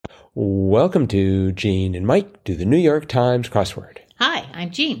Welcome to Gene and Mike do the New York Times crossword. Hi,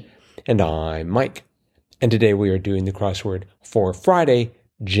 I'm Jean. And I'm Mike. And today we are doing the crossword for Friday,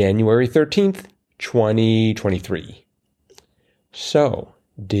 January 13th, 2023. So,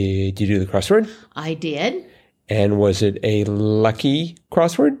 did you do the crossword? I did. And was it a lucky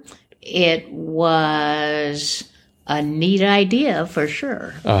crossword? It was a neat idea for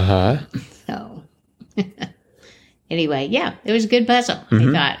sure. Uh-huh. So, anyway, yeah, it was a good puzzle.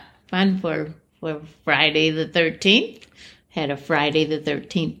 I thought fun for Friday the 13th. Had a Friday the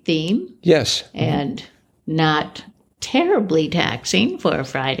 13th theme. Yes. And not terribly taxing for a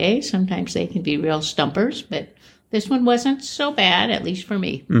Friday. Sometimes they can be real stumpers, but this one wasn't so bad, at least for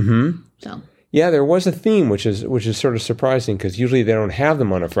me. Mm-hmm. So. Yeah, there was a theme, which is sort of surprising because usually they don't have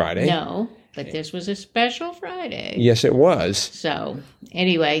them on a Friday. No, but this was a special Friday. Yes, it was. So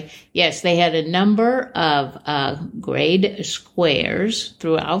anyway, yes, they had a number of grade squares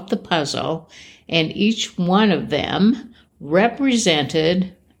throughout the puzzle, and each one of them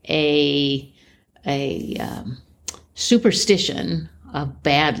represented a superstition of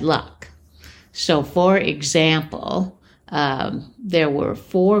bad luck. So, for example, there were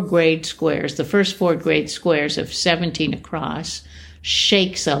 4 grade squares. The first 4 grade squares of 17 across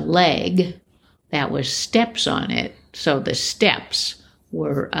shakes a leg that was steps on it. So the steps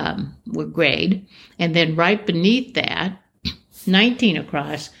were grade. And then right beneath that, 19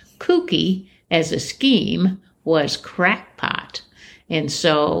 across, kooky as a scheme was crackpot. And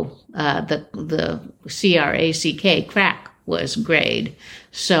so the C-R-A-C-K, crack, was grade.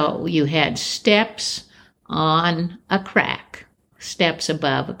 So you had steps on a crack, steps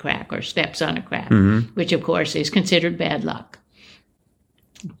above a crack, or steps on a crack, which of course is considered bad luck.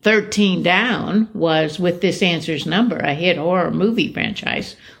 13 down was with this answer's number, a hit horror movie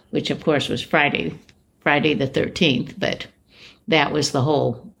franchise, which of course was Friday the 13th, but that was the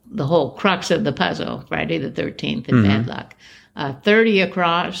whole crux of the puzzle, Friday the 13th and bad luck. 30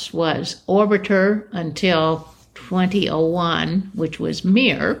 across was Orbiter until 2001, which was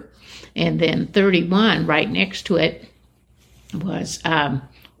Mirror. And then 31, right next to it, was a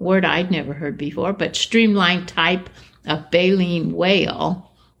word I'd never heard before, but streamlined type of baleen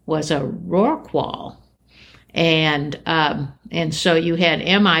whale was a rorqual. And so you had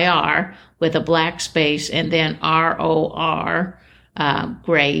MIR with a black space and then ROR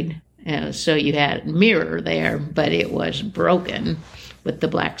grade. So you had mirror there, but it was broken with the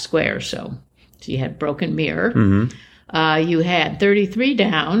black square. So you had broken mirror. You had 33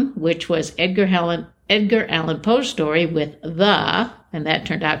 down, which was Edgar Allan Poe's story with the, and that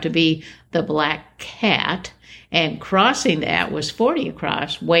turned out to be the black cat. And crossing that was 40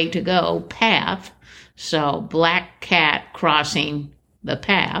 across, way to go, path. So black cat crossing the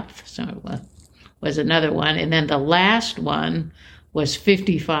path. So it was another one. And then the last one was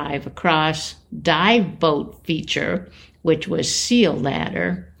 55 across, dive boat feature, which was seal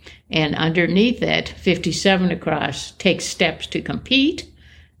ladder. And underneath it, 57 across, take steps to compete.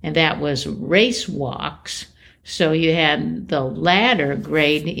 And that was race walks. So you had the ladder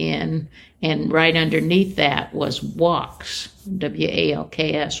grade in, and right underneath that was walks,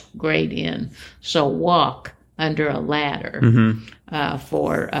 WALKS grade in. So walk under a ladder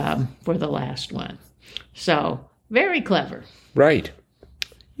for the last one. So very clever. Right.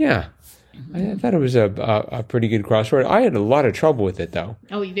 Yeah. I thought it was a pretty good crossword. I had a lot of trouble with it, though.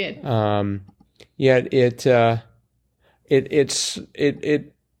 Oh, you did? Yet it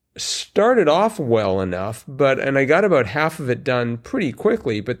started off well enough, and I got about half of it done pretty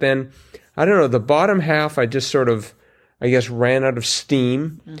quickly. But then, I don't know, the bottom half, I just sort of, I guess, ran out of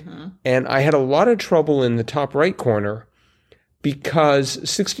steam. And I had a lot of trouble in the top right corner because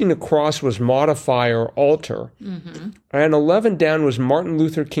 16 across was modify or alter. And 11 down was Martin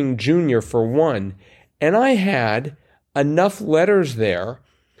Luther King Jr. for 1. And I had enough letters there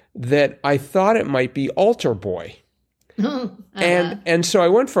that I thought it might be altar boy. And so I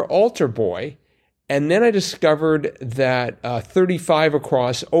went for altar boy, and then I discovered that 35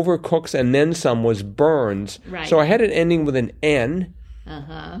 across, Overcooks and then some, was Burns. Right. So I had it ending with an N.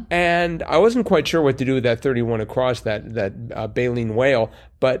 And I wasn't quite sure what to do with that 31 across, that baleen whale.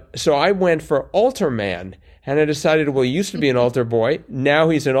 But so I went for altar man, and I decided, well, he used to be an altar boy. Now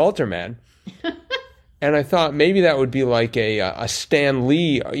he's an altar man. And I thought maybe that would be like a Stan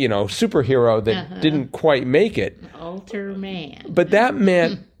Lee, superhero that didn't quite make it. Altar man. But that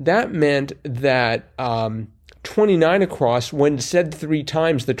meant that 29 across, when said 3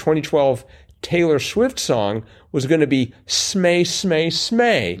 times, the 2012 Taylor Swift song was going to be Smay, Smay,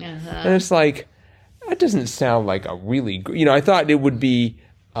 Smay. And it's like, that doesn't sound like a really, I thought it would be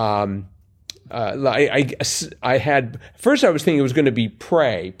I had first I was thinking it was going to be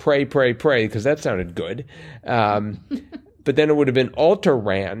pray, because that sounded good, but then it would have been altar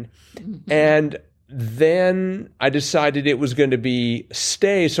ran, and then I decided it was going to be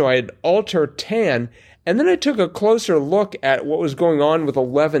stay, so I had altar tan, and then I took a closer look at what was going on with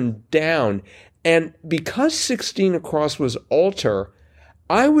 11 down, and because 16 across was altar,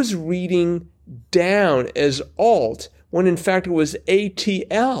 I was reading down as alt when in fact it was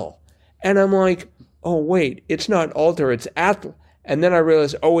ATL. And I'm like, oh, wait, it's not altar, it's Atl. And then I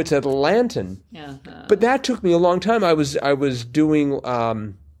realized, oh, it's Atlantan. Uh-huh. But that took me a long time. I was doing,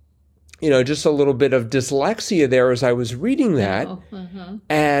 just a little bit of dyslexia there as I was reading that. Oh, uh-huh.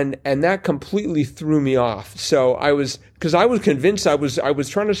 And that completely threw me off. So because I was convinced I was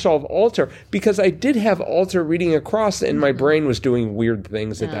trying to solve altar because I did have altar reading across and my brain was doing weird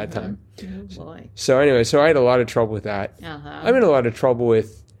things at that time. Oh, boy. So anyway, I had a lot of trouble with that. Uh-huh. I'm in a lot of trouble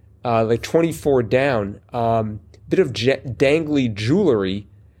with like 24 down, bit of dangly jewelry.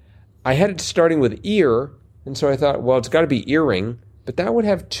 I had it starting with ear, and so I thought, well, it's got to be earring, but that would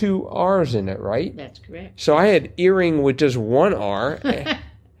have 2 R's in it, right? That's correct. So I had earring with just 1 R.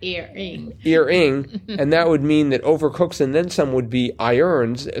 Earring. Earring, and that would mean that overcooks and then some would be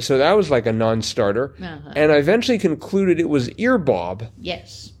irons. So that was like a non-starter. Uh-huh. And I eventually concluded it was earbob,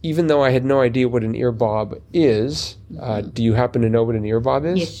 Yes. even though I had no idea what an earbob is. Do you happen to know what an earbob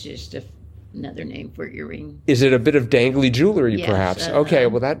is? It's just another name for earring. Is it a bit of dangly jewelry, Yes, perhaps? uh-huh. Okay,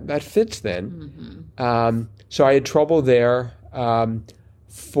 well, that fits then. So I had trouble there.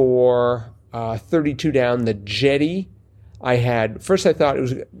 For 32 down, the jetty, first I thought it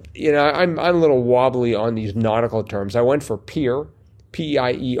was, I'm a little wobbly on these nautical terms. I went for pier,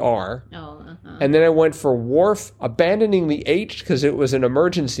 P-I-E-R. Oh, uh-huh. And then I went for wharf, abandoning the H because it was an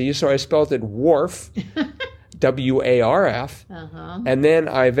emergency, so I spelled it wharf, W-A-R-F. Uh-huh. And then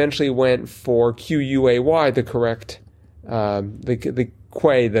I eventually went for Q-U-A-Y, the correct, the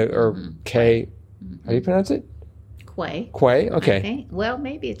quay, or K, how do you pronounce it? Quay. Quay? Okay. I think. Well,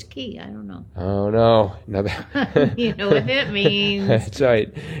 maybe it's key. I don't know. Oh, no. You know what that means. That's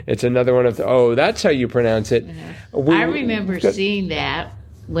right. It's another one of that's how you pronounce it. I remember seeing that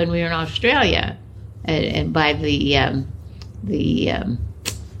when we were in Australia and by the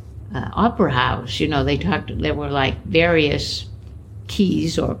opera house. There were like various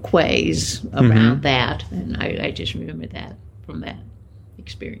keys or quays around that. And I just remember that from that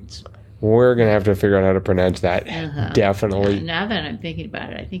experience. We're going to have to figure out how to pronounce that. Definitely. Now that I'm thinking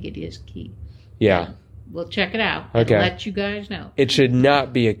about it, I think it is key. Yeah. We'll check it out and let you guys know. It should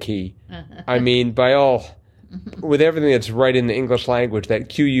not be a key. I mean, with everything that's right in the English language, that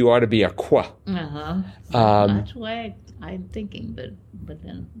Q-U ought to be a qua. That's why I'm thinking, but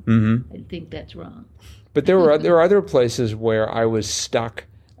then I think that's wrong. But there are other places where I was stuck.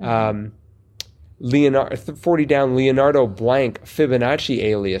 40 down, Leonardo blank Fibonacci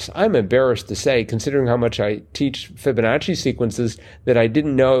alias. I'm embarrassed to say, considering how much I teach Fibonacci sequences, that I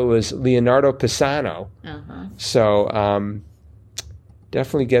didn't know it was Leonardo Pisano. So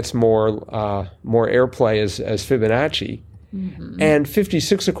definitely gets more airplay as Fibonacci. And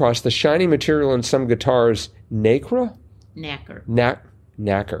 56 across, the shiny material in some guitars, nacre?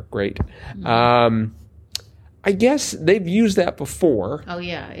 Nacre, great. I guess they've used that before. Oh,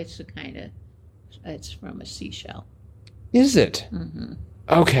 yeah, it's from a seashell. Is it?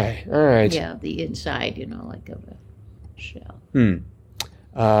 Okay, all right. Yeah, the inside, like of a shell.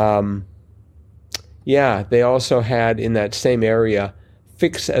 Yeah, they also had in that same area,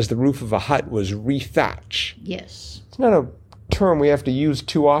 fix as the roof of a hut was rethatch. Yes. It's not a term we have to use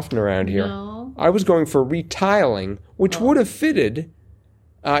too often around here. No. I was going for retiling, which would have fitted,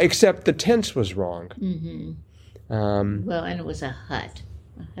 except the tense was wrong. Well, and it was a hut.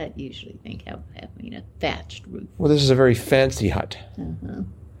 A hut usually having a thatched roof. Well, this is a very fancy hut.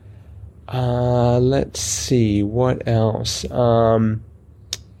 Let's see, what else?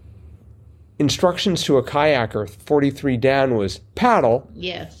 Instructions to a kayaker, 43 down, was paddle.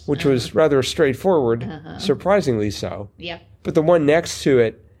 Yes. Which was rather straightforward, surprisingly so. Yeah. But the one next to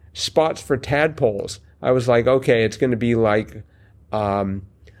it, spots for tadpoles. I was like, okay, it's going to be like...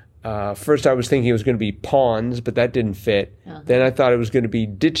 first I was thinking it was going to be ponds, but that didn't fit. Then I thought it was going to be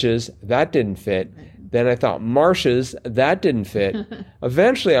ditches. That didn't fit. Then I thought marshes. That didn't fit.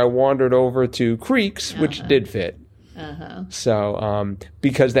 Eventually I wandered over to creeks, which did fit. So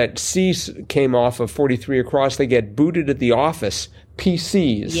because that C came off of 43 across, they get booted at the office.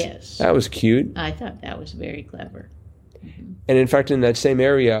 PCs. Yes. That was cute. I thought that was very clever. And in fact, in that same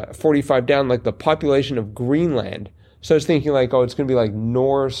area, 45 down, like the population of Greenland. So I was thinking like, it's going to be like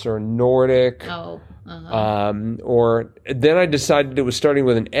Norse or Nordic Or then I decided it was starting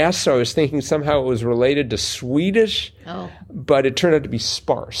with an S, so I was thinking somehow it was related to Swedish, but it turned out to be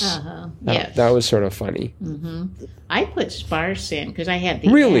sparse. Yes. That was sort of funny. I put sparse in because I had the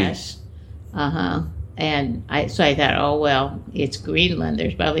Really? S. And I thought, oh, well, it's Greenland.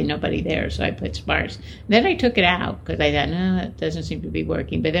 There's probably nobody there, so I put sparse. Then I took it out because I thought, no, it doesn't seem to be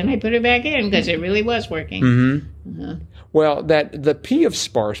working. But then I put it back in because it really was working. Well, the P of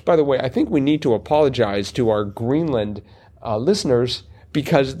sparse, by the way, I think we need to apologize to our Greenland listeners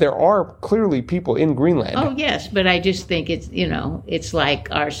because there are clearly people in Greenland. Oh, yes, but I just think it's like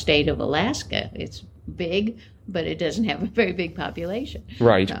our state of Alaska. It's big, but it doesn't have a very big population.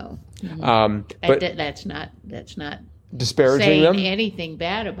 Right. So, but that's not disparaging saying them? anything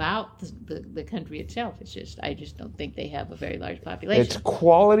bad about the country itself. It's just I just don't think they have a very large population. It's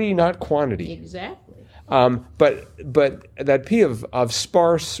quality, not quantity. Exactly. But that P of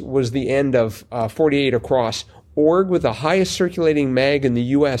sparse was the end of 48 across. Org with the highest circulating mag in the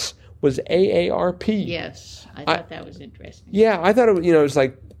U.S. was AARP. Yes, I thought that was interesting. Yeah, I thought it was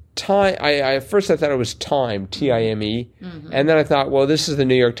like time. At first I thought it was Time, Time, and then I thought, well, this is the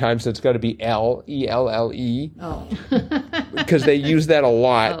New York Times, so it's got to be L-E-L-L-E. Oh. Because they use that a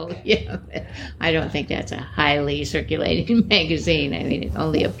lot. Oh, yeah. I don't think that's a highly circulating magazine. I mean, it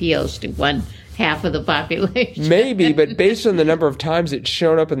only appeals to one half of the population. Maybe, but based on the number of times it's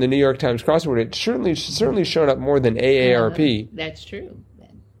shown up in the New York Times crossword, it's certainly shown up more than AARP. That's true.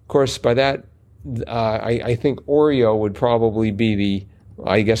 Of course, by that, I think Oreo would probably be the.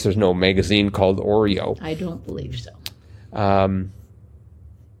 I guess there's no magazine called Oreo. I don't believe so.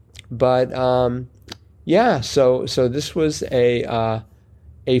 Yeah. So this was a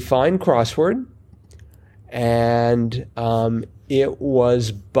fine crossword, and it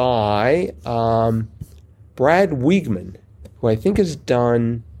was by Brad Wiegman, who I think has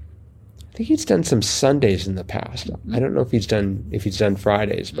done. I think he's done some Sundays in the past. I don't know if he's done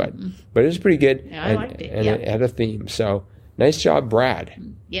Fridays, but it was pretty good. Yeah, I liked it. And it had a theme. So nice job, Brad.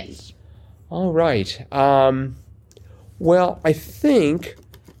 Yes. All right. Well, I think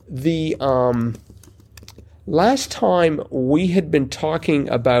the last time we had been talking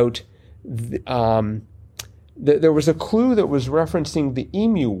about there was a clue that was referencing the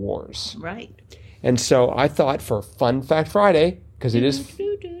Emu Wars. Right. And so I thought for Fun Fact Friday, because it is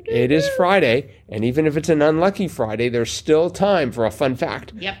Friday, and even if it's an unlucky Friday, there's still time for a fun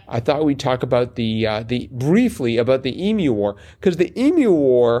fact. Yep. I thought we'd talk about briefly about the Emu War, because the Emu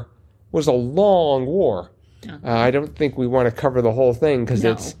War was a long war. I don't think we want to cover the whole thing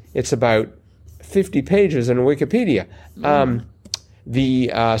because it's about 50 pages in Wikipedia.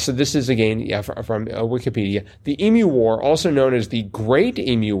 So this is again from Wikipedia. The Emu War, also known as the Great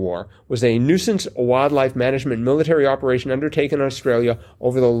Emu War, was a nuisance wildlife management military operation undertaken in Australia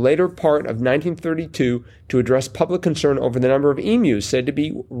over the later part of 1932 to address public concern over the number of emus said to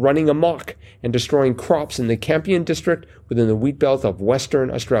be running amok and destroying crops in the Campion district within the wheat belt of Western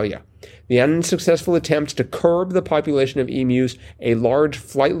Australia. The unsuccessful attempts to curb the population of emus, a large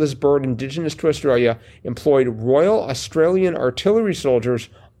flightless bird indigenous to Australia, employed Royal Australian Artillery soldiers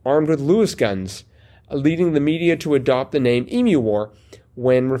armed with Lewis guns, leading the media to adopt the name Emu War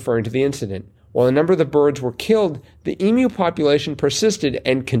when referring to the incident. While a number of the birds were killed, the emu population persisted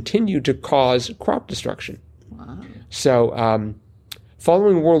and continued to cause crop destruction. Wow. So,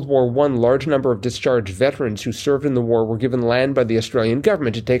 following World War I, large number of discharged veterans who served in the war were given land by the Australian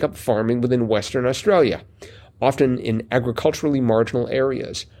government to take up farming within Western Australia, often in agriculturally marginal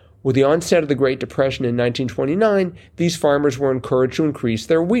areas. With the onset of the Great Depression in 1929, these farmers were encouraged to increase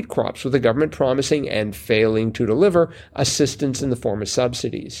their wheat crops, with the government promising and failing to deliver assistance in the form of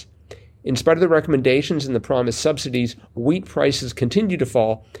subsidies. In spite of the recommendations and the promised subsidies, wheat prices continued to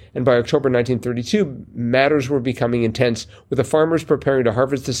fall, and by October 1932, matters were becoming intense, with the farmers preparing to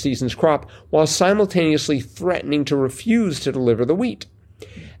harvest the season's crop while simultaneously threatening to refuse to deliver the wheat.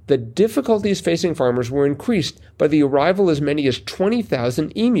 The difficulties facing farmers were increased by the arrival of as many as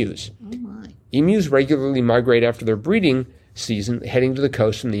 20,000 emus. Oh my. Emus regularly migrate after their breeding season, heading to the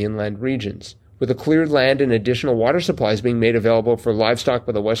coast from the inland regions. With the cleared land and additional water supplies being made available for livestock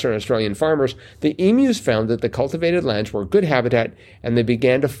by the Western Australian farmers, the emus found that the cultivated lands were good habitat, and they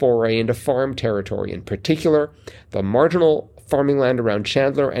began to foray into farm territory, in particular the marginal farming land around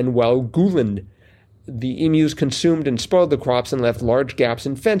Chandler and Walgooland. The emus consumed and spoiled the crops and left large gaps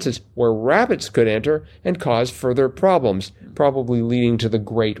in fences where rabbits could enter and cause further problems, probably leading to the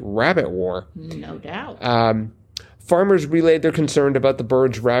Great Rabbit War. No doubt. Farmers relayed their concern about the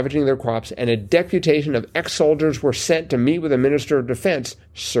birds ravaging their crops, and a deputation of ex-soldiers were sent to meet with the Minister of Defense,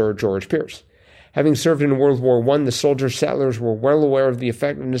 Sir George Pearce. Having served in World War I, the soldier settlers were well aware of the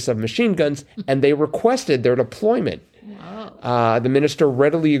effectiveness of machine guns, and they requested their deployment. Wow. The minister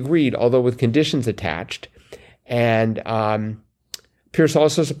readily agreed, although with conditions attached. And Pierce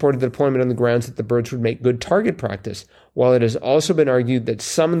also supported the deployment on the grounds that the birds would make good target practice, while it has also been argued that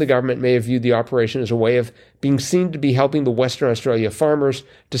some in the government may have viewed the operation as a way of being seen to be helping the Western Australia farmers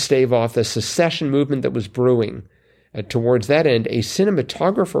to stave off the secession movement that was brewing. Towards that end, a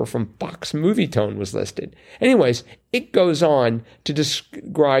cinematographer from Fox Movietone was listed. Anyways, it goes on to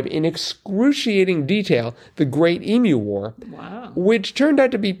describe in excruciating detail the Great Emu War, Wow. which turned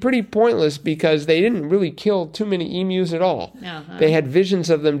out to be pretty pointless because they didn't really kill too many emus at all. Uh-huh. They had visions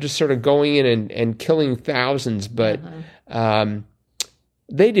of them just sort of going in and killing thousands, but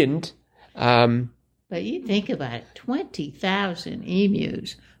they didn't. But you think about it, 20,000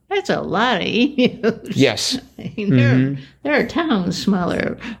 emus. That's a lot of emus. Yes. I mean, there are towns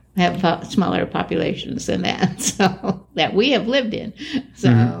have smaller populations than that, so that we have lived in.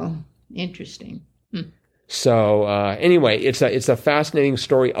 So interesting. So anyway, it's a fascinating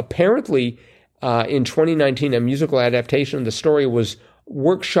story. Apparently, in 2019, a musical adaptation of the story was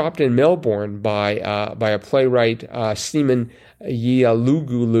workshopped in Melbourne by a playwright, Seaman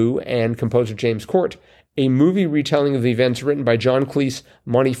Yialugulu, and composer James Court. A movie retelling of the events written by John Cleese,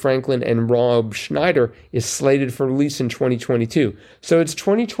 Monty Franklin, and Rob Schneider is slated for release in 2022. So it's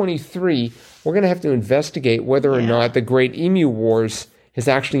 2023. We're going to have to investigate whether or not the Great Emu Wars has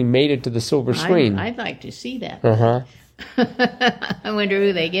actually made it to the silver screen. I'd like to see that. Uh-huh. I wonder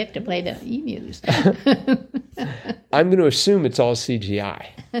who they get to play the emus. I'm going to assume it's all CGI.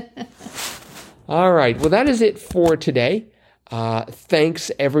 All right. Well, that is it for today.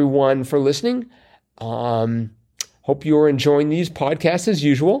 Thanks, everyone, for listening. Hope you're enjoying these podcasts as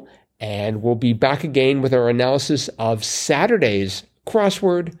usual, and we'll be back again with our analysis of Saturday's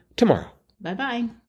crossword tomorrow. Bye-bye.